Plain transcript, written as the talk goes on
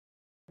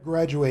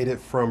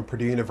Graduated from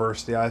Purdue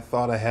University, I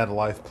thought I had a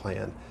life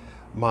plan.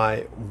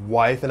 My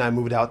wife and I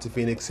moved out to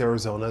Phoenix,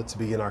 Arizona to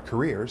begin our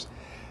careers.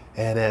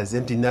 And as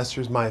empty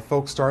nesters, my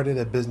folks started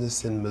a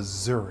business in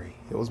Missouri.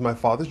 It was my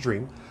father's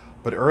dream,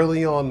 but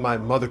early on, my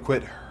mother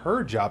quit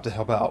her job to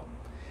help out.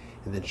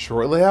 And then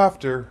shortly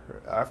after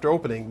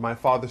opening, my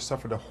father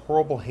suffered a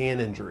horrible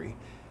hand injury.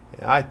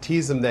 And I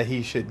teased him that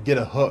he should get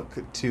a hook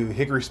to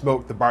hickory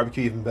smoke the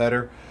barbecue even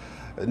better.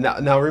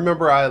 Now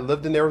remember, I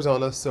lived in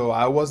Arizona, so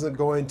I wasn't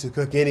going to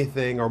cook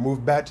anything or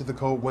move back to the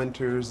cold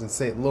winters in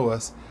St.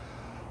 Louis.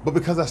 But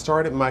because I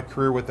started my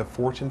career with a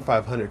Fortune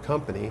 500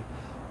 company,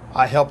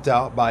 I helped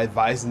out by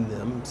advising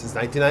them since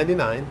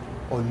 1999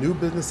 on new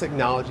business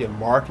technology and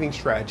marketing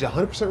strategy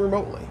 100%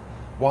 remotely.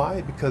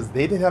 Why? Because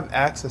they didn't have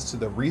access to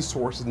the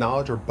resources,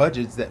 knowledge, or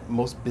budgets that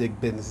most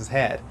big businesses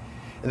had.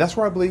 And that's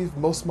where I believe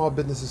most small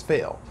businesses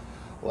fail.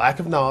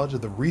 Lack of knowledge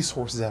of the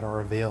resources that are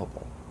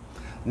available.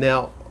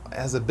 Now,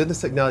 as a business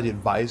technology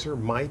advisor,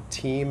 my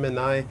team and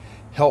I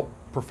help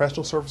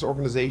professional service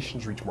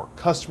organizations reach more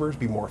customers,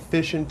 be more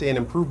efficient, and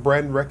improve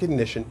brand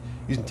recognition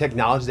using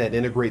technology that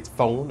integrates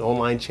phone,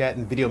 online chat,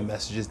 and video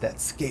messages that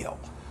scale.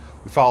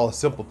 We follow a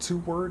simple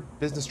two-word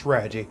business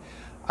strategy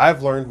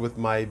I've learned with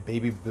my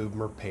baby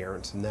boomer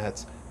parents, and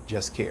that's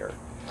just care.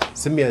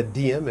 Send me a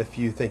DM if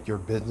you think your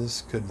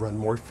business could run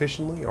more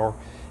efficiently, or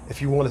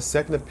if you want a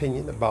second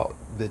opinion about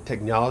the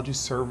technology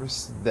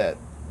service that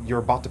you're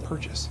about to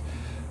purchase.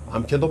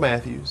 I'm Kendall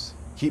Matthews.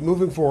 Keep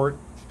moving forward,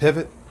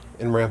 pivot,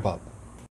 and ramp up.